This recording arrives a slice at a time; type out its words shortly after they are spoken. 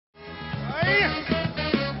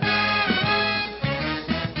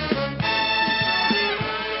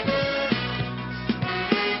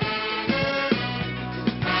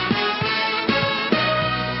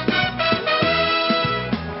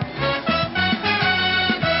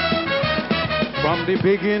From the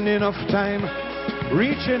beginning of time,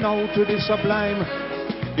 reaching out to the sublime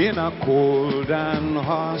in a cold and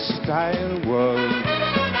hostile world.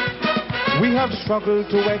 We have struggled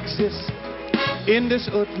to exist in this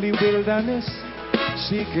earthly wilderness,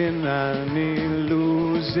 seeking an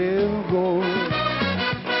elusive goal.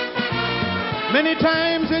 Many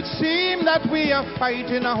times it seemed that we are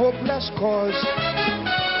fighting a hopeless cause,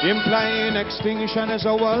 implying extinction is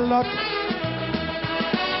our lot.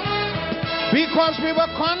 Because we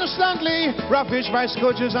were constantly ravaged by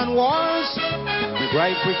scourges and wars. We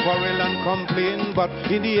gripe, we quarrel and complain, but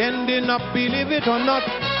in the ending up, believe it or not,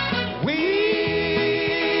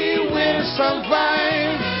 we will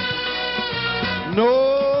survive.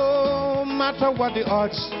 No matter what the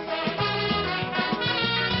odds,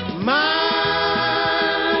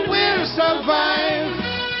 man will survive.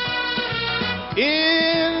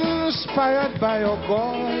 Inspired by our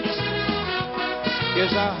gods.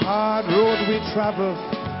 It's a hard road we travel,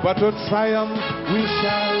 but to triumph we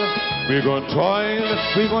shall. We're gonna toil,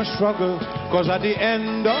 we're gonna struggle, cause at the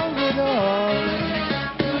end of it all,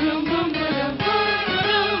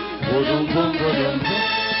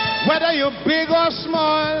 whether you're big or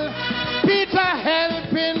small, Peter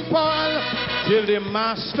helping Paul, till the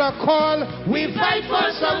master call, we fight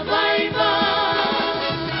for survival.